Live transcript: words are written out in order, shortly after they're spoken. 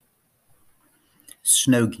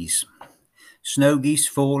Snow geese. Snow geese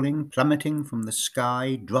falling, plummeting from the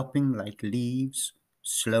sky, dropping like leaves,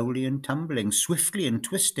 slowly and tumbling, swiftly and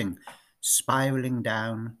twisting, spiraling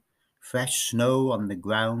down. Fresh snow on the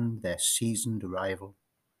ground, their seasoned arrival.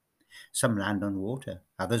 Some land on water,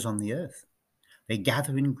 others on the earth. They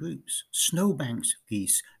gather in groups, snowbanks of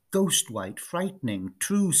geese, ghost white, frightening,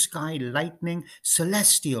 true sky lightning,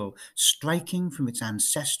 celestial, striking from its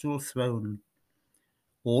ancestral throne.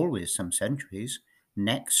 Always some centuries,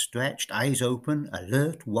 necks stretched, eyes open,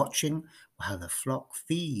 alert, watching, while the flock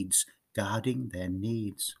feeds, guarding their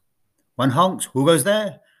needs. One honks, who goes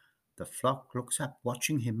there? The flock looks up,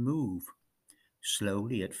 watching him move.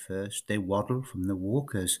 Slowly at first they waddle from the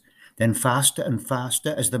walkers, then faster and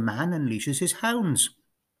faster as the man unleashes his hounds.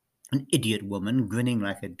 An idiot woman, grinning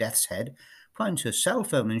like a death's head, points her cell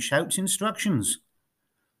phone and shouts instructions.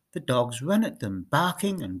 The dogs run at them,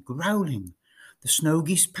 barking and growling. The snow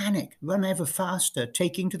geese panic, run ever faster,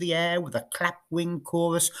 taking to the air with a clap-wing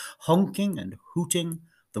chorus, honking and hooting.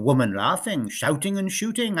 The woman laughing, shouting and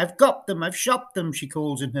shooting. I've got them, I've shot them, she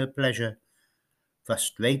calls in her pleasure.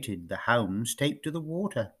 Frustrated, the hounds take to the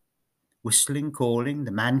water. Whistling, calling,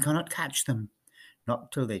 the man cannot catch them.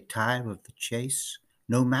 Not till they tire of the chase.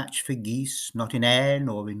 No match for geese, not in air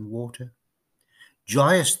nor in water.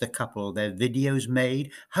 Joyous the couple, their videos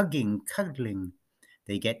made, hugging, cuddling.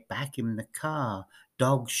 They get back in the car,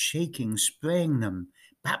 dogs shaking, spraying them,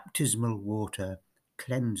 baptismal water,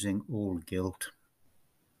 cleansing all guilt.